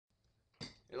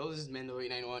Hello, this is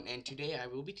Mendo891, and today I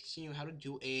will be teaching you how to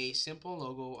do a simple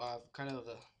logo of kind of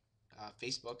the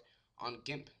Facebook on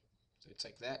GIMP. So it's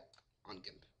like that on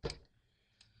GIMP.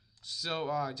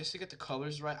 So just to get the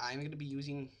colors right, I'm going to be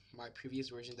using my previous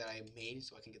version that I made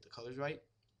so I can get the colors right.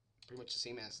 Pretty much the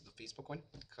same as the Facebook one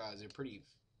because they're pretty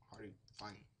hard to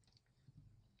find.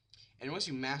 And once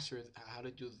you master how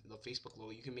to do the Facebook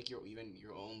logo, you can make even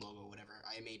your own logo, whatever.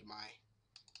 I made my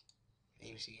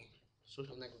AMC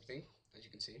social network thing, as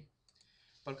you can see.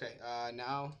 Okay,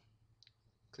 now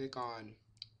click on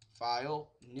File,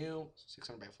 New,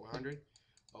 600 by 400.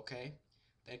 Okay.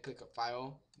 Then click on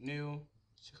File, New,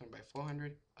 600 by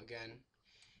 400. Again,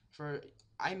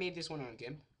 I made this one on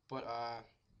GIMP, but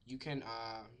you can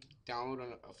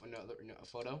download a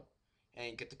photo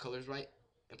and get the colors right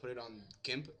and put it on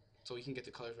GIMP so you can get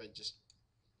the colors right. Just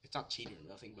it's not cheating or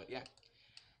nothing, but yeah.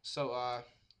 So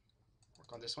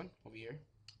work on this one over here.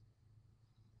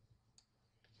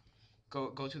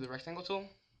 Go to the rectangle tool.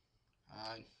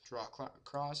 Draw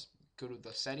across. Go to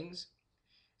the settings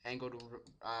and go to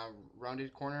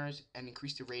rounded corners and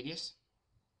increase the radius.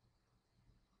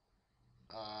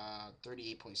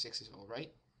 38.6 is all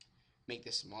right. Make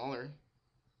this smaller,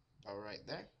 about right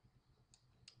there.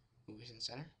 Move it in the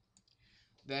center.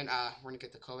 Then we're gonna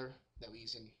get the color that we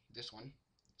use in this one.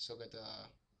 So get the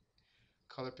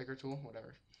color picker tool,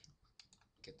 whatever.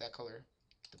 Get that color.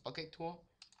 Get the bucket tool.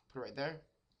 Put it right there.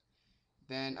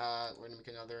 Then we're gonna make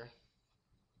another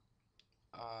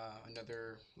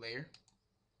layer.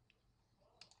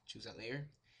 Choose that layer.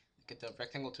 Get the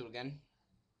rectangle tool again.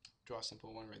 Draw a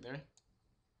simple one right there.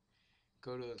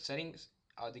 Go to the settings.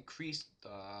 Decrease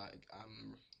the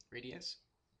radius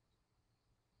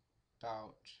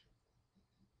about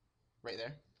right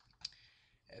there,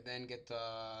 and then get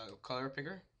the color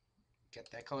picker. Get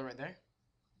that color right there,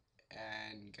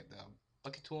 and get the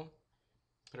bucket tool.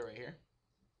 Put it right here.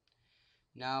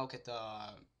 Now get the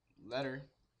letter,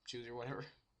 choose or whatever.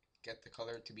 Get the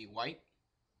color to be white,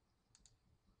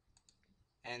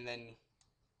 and then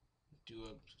do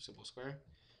a simple square.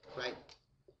 Write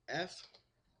F.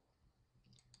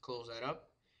 Close that up.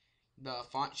 The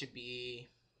font should be,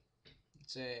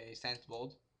 let's say, sans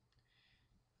bold.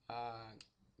 Uh,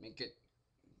 make it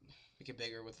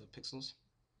bigger with the pixels.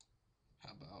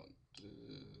 How about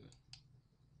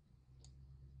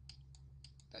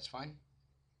that's fine.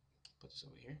 Put this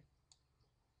over here.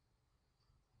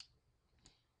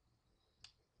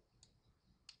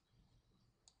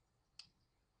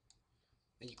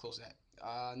 Then you close that.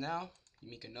 Now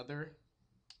you make another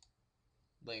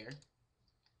layer.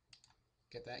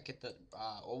 Get that. Get the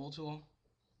oval tool.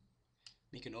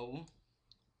 Make an oval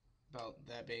about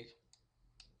that big.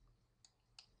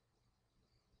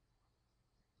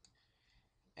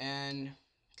 And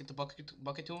get the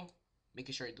bucket tool.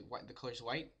 Making sure the color is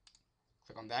white.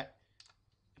 Click on that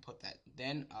and put that.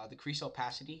 Then decrease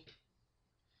opacity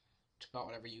to about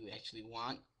whatever you actually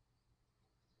want.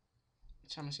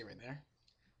 That's what I'm gonna say right there.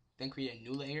 Then create a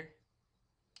new layer.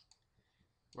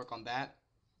 Work on that.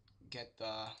 Get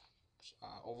the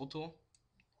oval tool.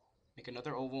 Make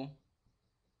another oval.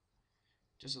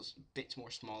 Just a bit more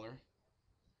smaller.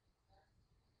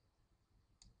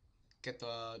 Get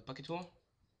the bucket tool.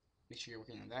 Make sure you're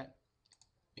working on that.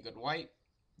 Make it white.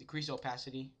 Decrease the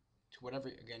opacity to whatever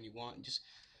again you want. Just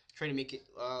try to make it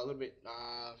a little bit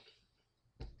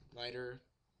lighter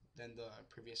than the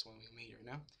previous one we made right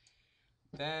now.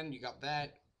 Then you got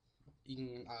that. You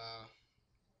can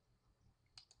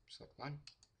select one,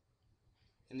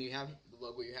 and then you have the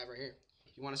logo you have right here.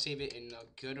 If you want to save it in a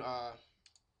good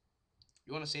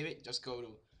you want to save it, just go to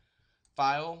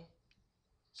File,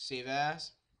 Save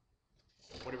As,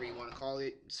 whatever you want to call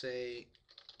it. Say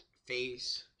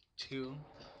Phase 2.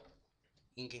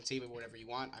 You can save it whatever you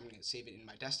want. I'm gonna save it in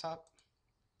my desktop.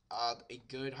 A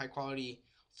good high quality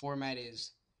format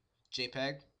is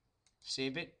JPEG.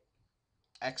 Save it.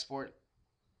 Export.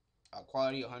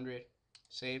 Quality 100.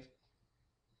 Save.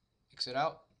 Exit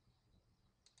out.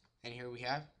 And here we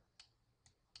have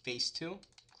Phase 2.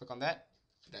 Click on that.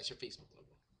 That's your Facebook logo.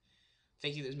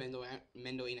 Thank you. This is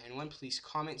Mendo891. Please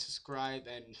comment, subscribe,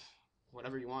 and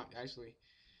whatever you want, actually.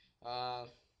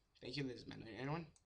 Thank you. This is Mendo891.